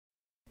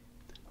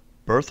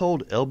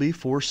Berthold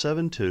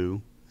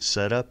LB472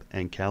 Setup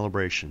and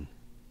Calibration.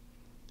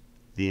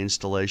 The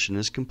installation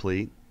is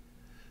complete,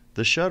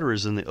 the shutter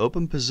is in the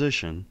open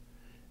position,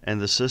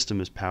 and the system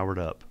is powered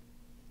up.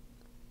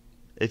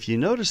 If you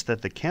notice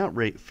that the count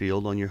rate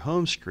field on your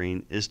home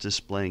screen is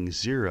displaying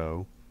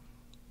 0,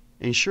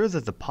 ensure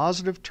that the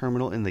positive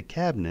terminal in the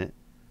cabinet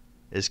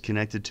is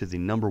connected to the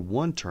number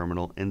 1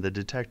 terminal in the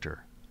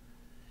detector,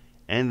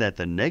 and that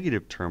the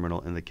negative terminal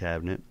in the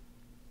cabinet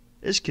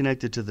is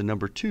connected to the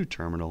number 2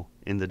 terminal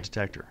in the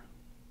detector.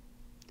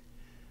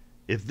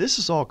 If this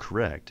is all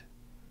correct,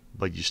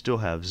 but you still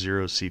have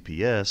 0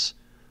 CPS,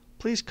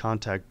 please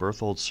contact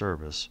Berthold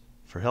Service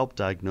for help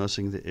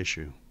diagnosing the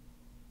issue.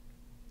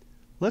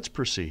 Let's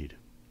proceed.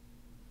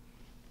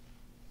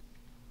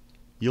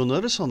 You'll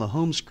notice on the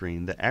home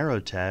screen the arrow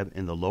tab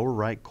in the lower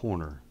right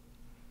corner.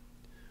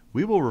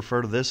 We will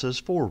refer to this as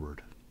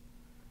forward,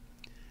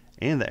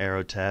 and the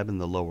arrow tab in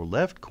the lower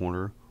left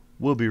corner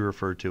will be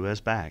referred to as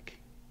back.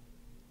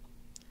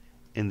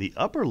 In the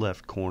upper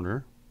left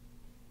corner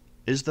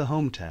is the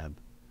Home tab.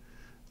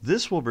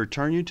 This will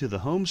return you to the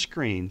home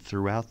screen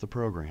throughout the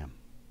program.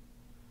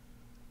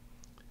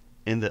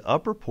 In the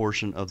upper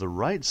portion of the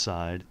right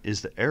side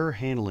is the Error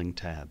Handling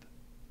tab.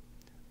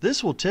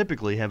 This will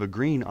typically have a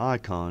green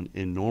icon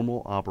in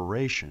normal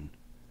operation,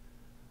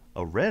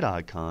 a red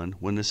icon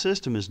when the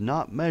system is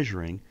not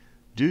measuring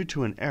due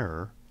to an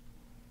error,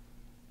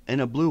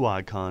 and a blue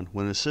icon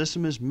when the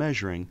system is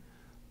measuring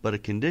but a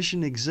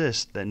condition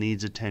exists that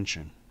needs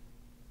attention.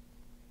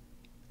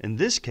 In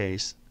this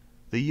case,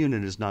 the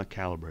unit is not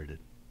calibrated.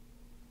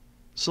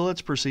 So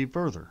let's proceed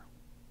further.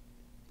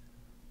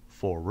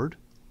 Forward,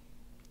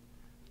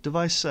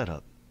 Device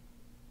Setup,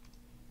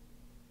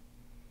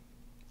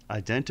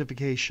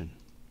 Identification,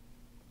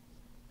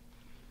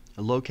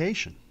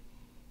 Location.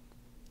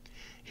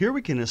 Here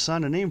we can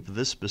assign a name for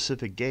this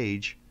specific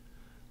gauge,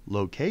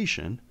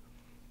 location,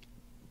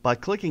 by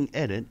clicking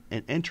Edit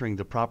and entering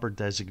the proper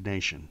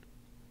designation.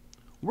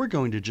 We're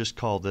going to just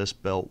call this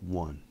Belt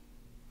 1.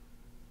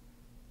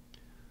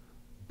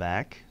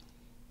 Back,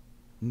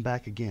 and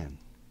back again.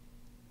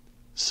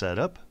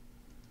 Setup,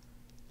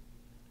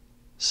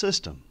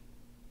 System,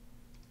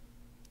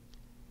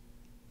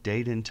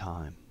 Date and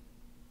time.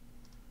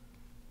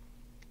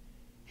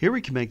 Here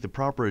we can make the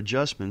proper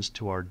adjustments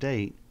to our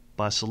date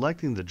by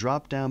selecting the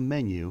drop-down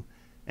menu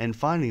and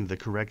finding the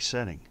correct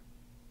setting.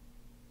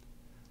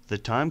 The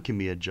time can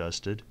be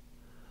adjusted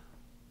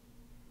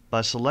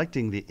by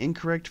selecting the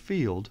incorrect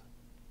field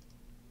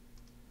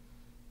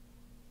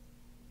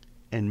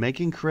and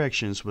making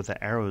corrections with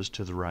the arrows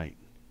to the right.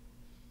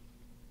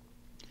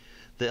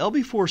 The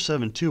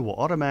LB472 will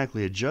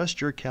automatically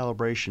adjust your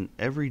calibration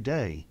every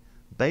day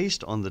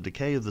based on the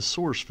decay of the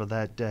source for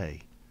that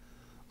day,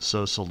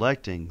 so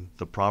selecting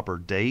the proper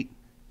date,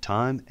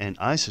 time, and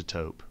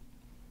isotope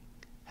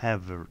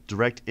have a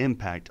direct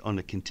impact on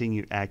the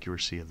continued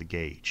accuracy of the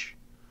gauge.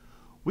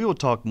 We will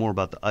talk more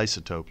about the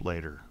isotope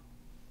later.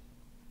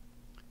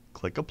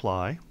 Click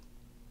Apply,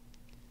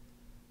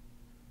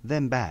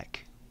 then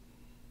Back.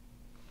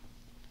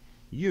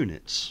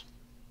 Units.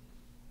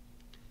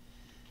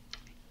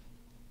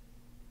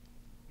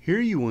 Here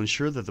you will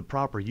ensure that the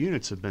proper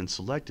units have been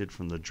selected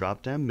from the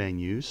drop-down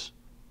menus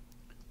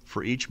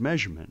for each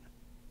measurement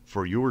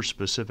for your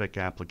specific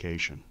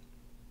application.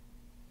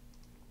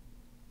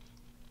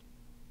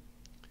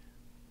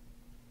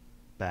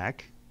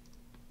 Back,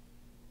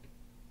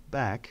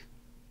 back,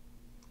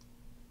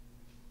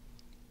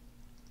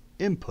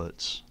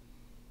 inputs,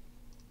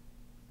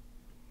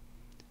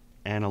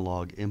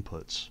 analog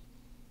inputs,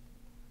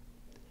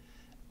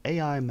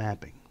 AI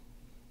mapping.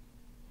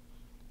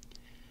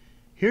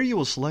 Here you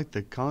will select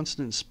the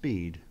constant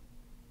speed.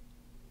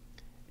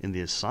 In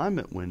the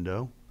assignment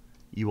window,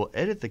 you will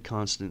edit the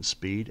constant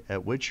speed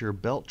at which your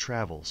belt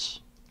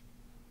travels.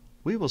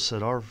 We will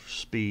set our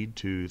speed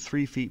to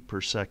 3 feet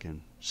per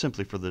second,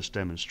 simply for this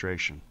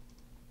demonstration.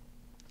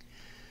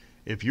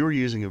 If you're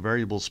using a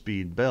variable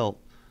speed belt,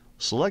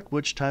 select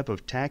which type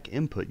of tach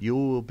input you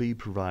will be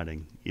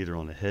providing, either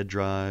on a head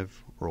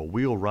drive or a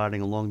wheel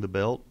riding along the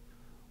belt,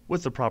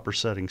 with the proper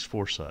settings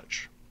for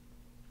such.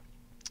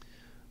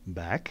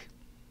 Back,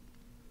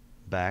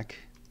 back,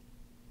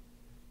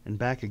 and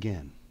back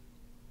again.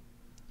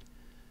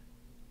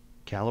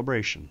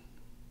 Calibration.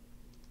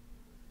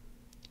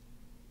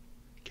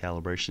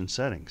 Calibration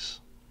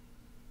settings.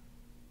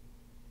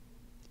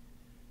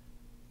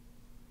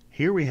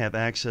 Here we have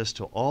access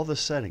to all the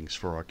settings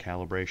for our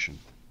calibration.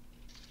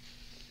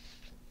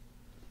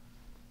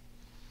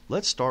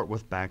 Let's start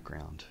with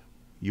background.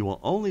 You will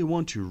only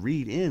want to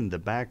read in the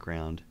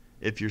background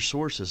if your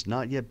source has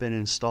not yet been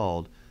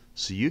installed,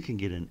 so you can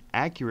get an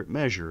accurate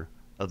measure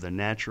of the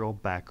natural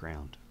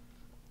background.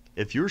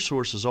 If your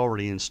source is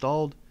already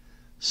installed,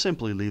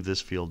 simply leave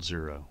this field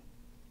 0.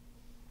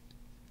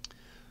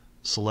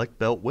 Select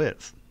belt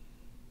width.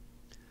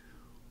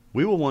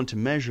 We will want to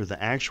measure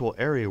the actual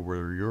area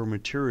where your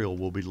material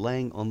will be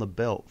laying on the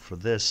belt for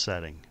this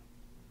setting,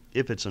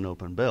 if it's an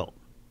open belt,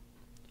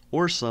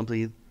 or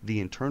simply the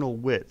internal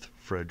width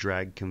for a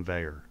drag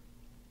conveyor.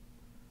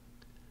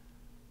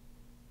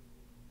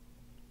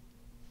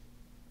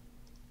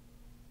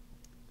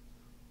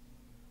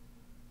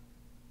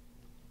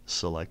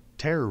 select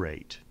tear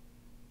rate.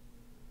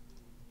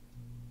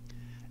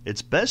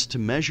 It's best to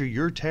measure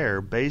your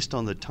tear based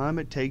on the time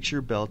it takes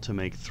your belt to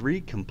make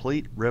 3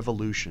 complete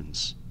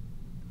revolutions,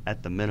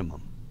 at the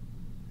minimum.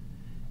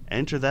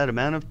 Enter that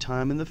amount of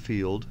time in the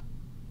field.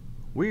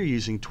 We're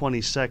using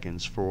 20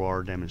 seconds for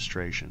our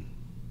demonstration.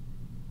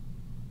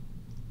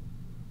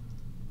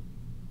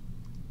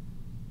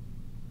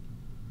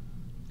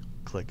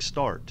 Click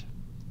Start.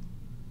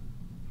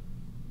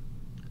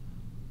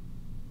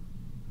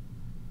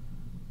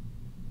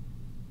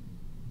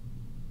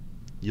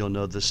 You'll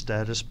note the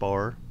status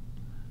bar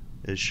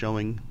is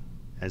showing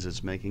as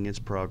it's making its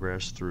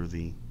progress through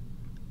the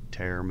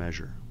tear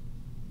measure.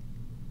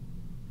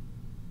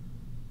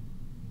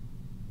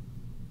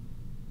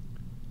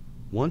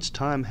 Once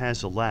time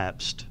has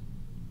elapsed,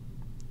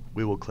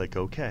 we will click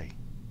OK.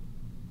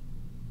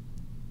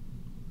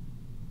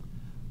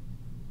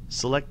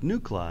 Select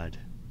Nuclide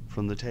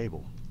from the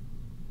table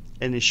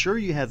and ensure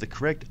you have the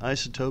correct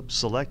isotope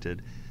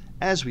selected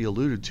as we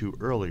alluded to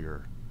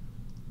earlier.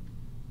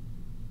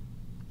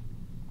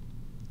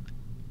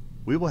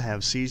 We will have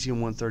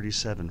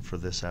cesium-137 for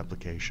this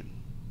application.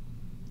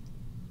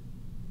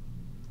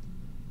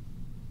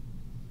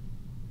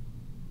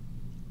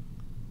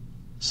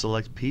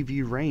 Select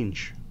PV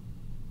range.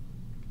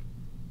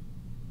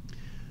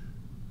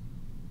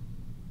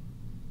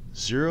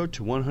 0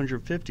 to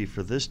 150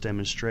 for this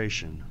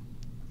demonstration.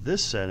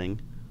 This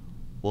setting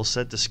will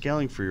set the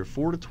scaling for your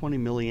 4 to 20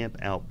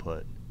 milliamp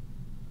output.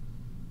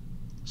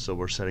 So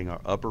we're setting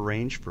our upper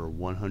range for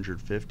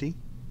 150.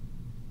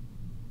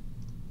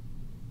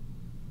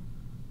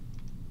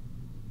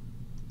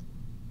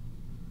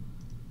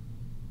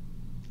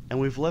 And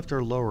we've left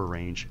our lower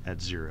range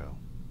at 0.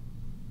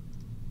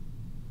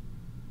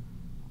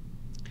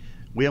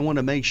 We want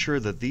to make sure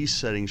that these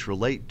settings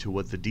relate to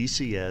what the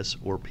DCS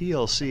or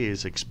PLC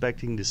is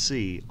expecting to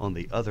see on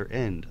the other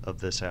end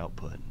of this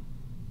output.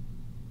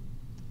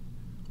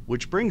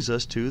 Which brings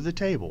us to the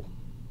table.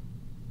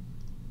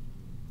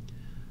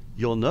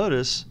 You'll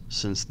notice,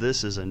 since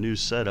this is a new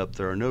setup,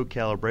 there are no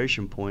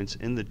calibration points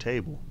in the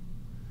table.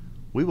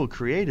 We will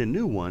create a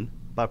new one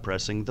by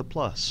pressing the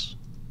plus.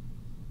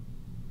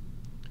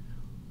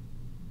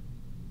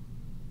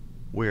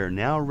 We are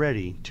now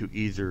ready to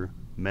either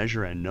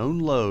measure a known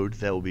load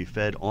that will be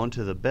fed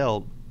onto the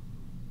belt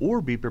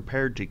or be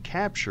prepared to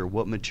capture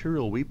what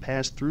material we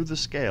pass through the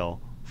scale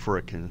for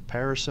a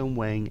comparison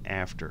weighing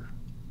after.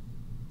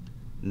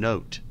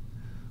 Note,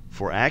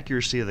 for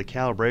accuracy of the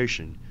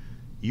calibration,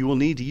 you will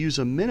need to use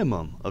a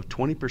minimum of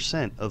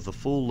 20% of the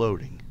full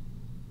loading.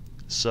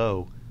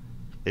 So,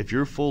 if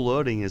your full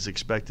loading is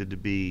expected to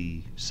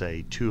be,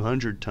 say,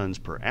 200 tons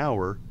per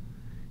hour,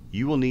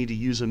 you will need to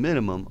use a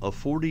minimum of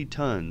 40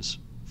 tons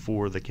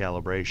for the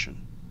calibration.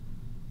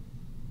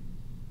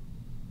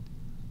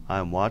 I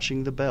am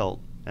watching the belt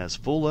as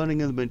full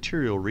loading of the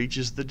material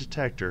reaches the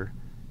detector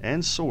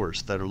and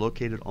source that are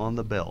located on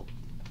the belt.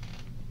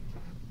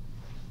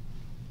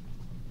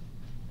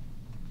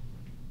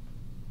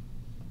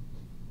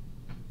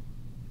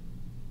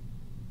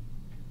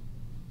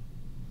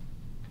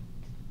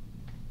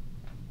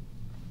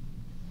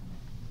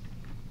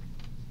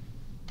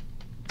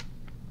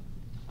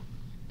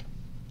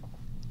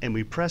 And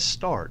we press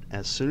start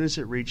as soon as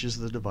it reaches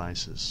the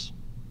devices.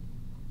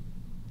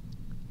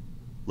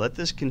 Let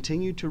this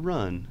continue to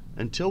run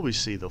until we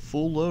see the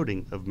full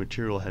loading of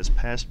material has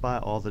passed by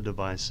all the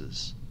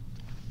devices.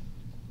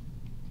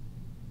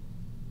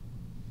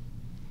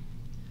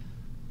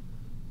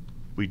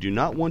 We do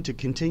not want to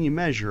continue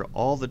measure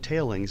all the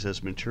tailings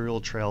as material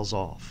trails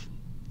off.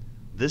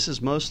 This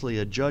is mostly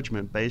a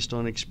judgment based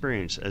on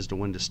experience as to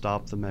when to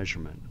stop the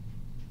measurement,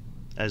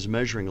 as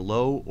measuring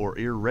low or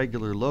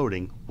irregular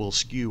loading will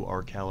skew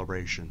our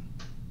calibration.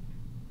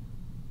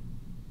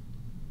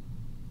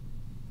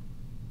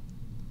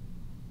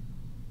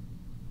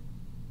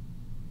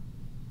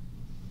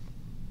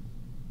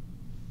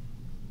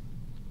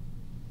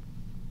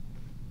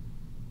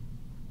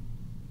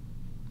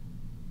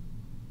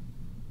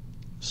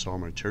 So our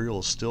material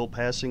is still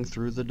passing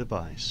through the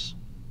device.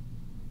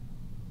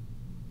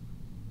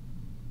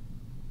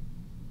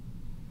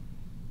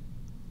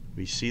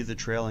 We see the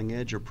trailing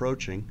edge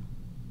approaching,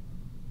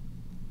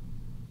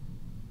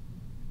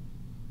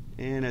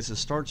 and as it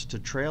starts to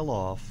trail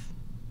off,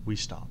 we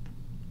stop.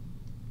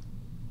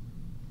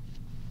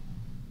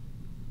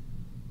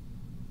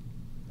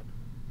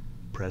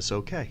 Press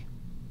OK.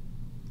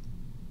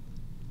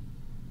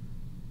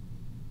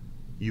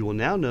 You will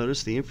now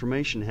notice the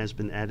information has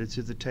been added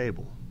to the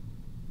table.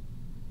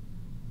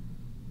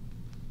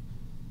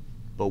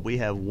 But we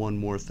have one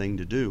more thing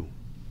to do.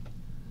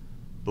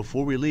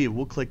 Before we leave,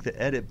 we'll click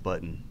the Edit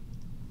button.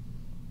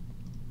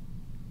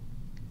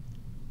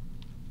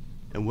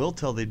 And we'll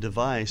tell the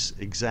device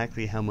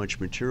exactly how much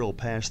material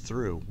passed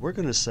through. We're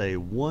going to say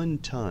 1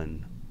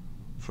 ton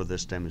for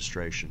this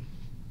demonstration.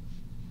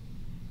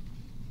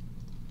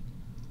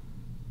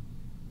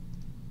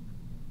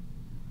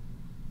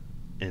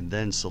 And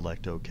then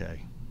select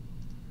OK.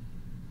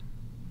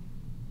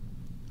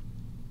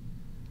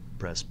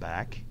 Press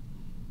back.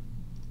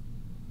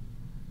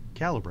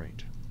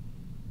 Calibrate.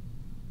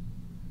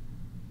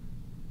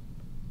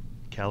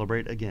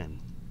 Calibrate again.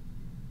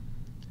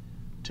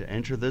 To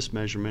enter this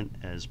measurement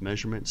as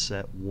measurement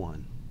set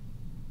 1.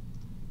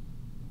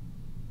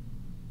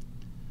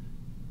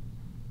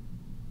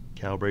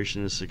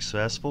 Calibration is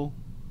successful.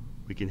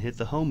 We can hit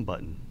the home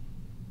button.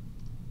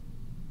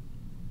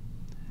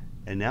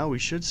 And now we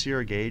should see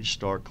our gauge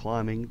start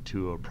climbing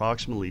to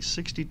approximately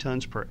 60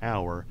 tons per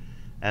hour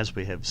as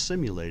we have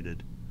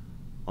simulated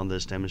on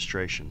this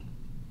demonstration.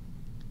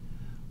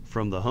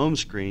 From the home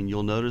screen,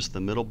 you'll notice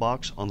the middle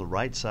box on the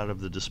right side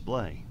of the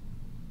display.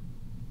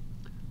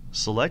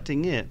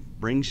 Selecting it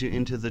brings you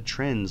into the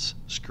Trends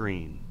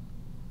screen.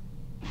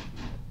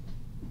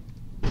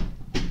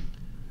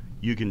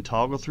 You can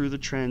toggle through the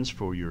trends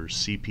for your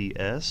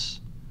CPS,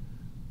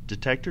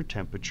 detector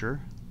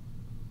temperature,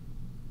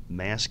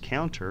 mass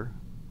counter,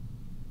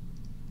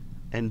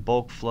 and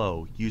bulk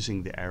flow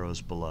using the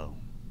arrows below.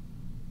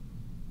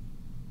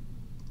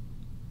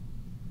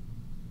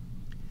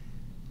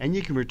 And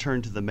you can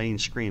return to the main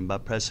screen by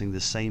pressing the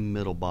same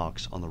middle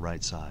box on the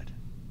right side.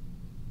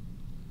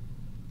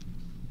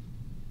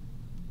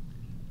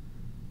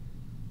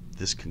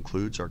 This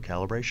concludes our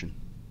calibration.